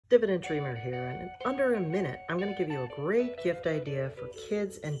Dividend Dreamer here, and in under a minute, I'm going to give you a great gift idea for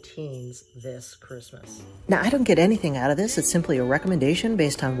kids and teens this Christmas. Now, I don't get anything out of this. It's simply a recommendation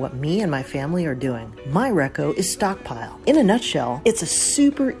based on what me and my family are doing. My reco is Stockpile. In a nutshell, it's a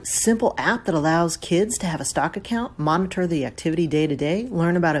super simple app that allows kids to have a stock account, monitor the activity day to day,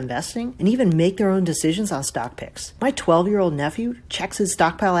 learn about investing, and even make their own decisions on stock picks. My 12-year-old nephew checks his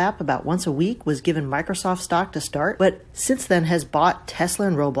Stockpile app about once a week, was given Microsoft stock to start, but since then has bought Tesla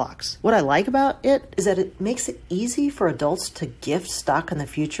and Roblox. What I like about it is that it makes it easy for adults to gift stock in the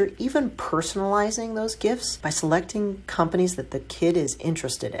future, even personalizing those gifts by selecting companies that the kid is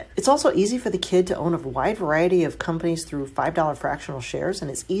interested in. It's also easy for the kid to own a wide variety of companies through $5 fractional shares,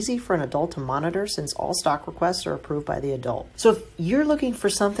 and it's easy for an adult to monitor since all stock requests are approved by the adult. So if you're looking for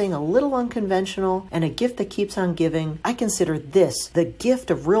something a little unconventional and a gift that keeps on giving, I consider this the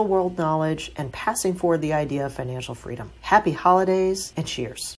gift of real-world knowledge and passing forward the idea of financial freedom. Happy holidays and cheers.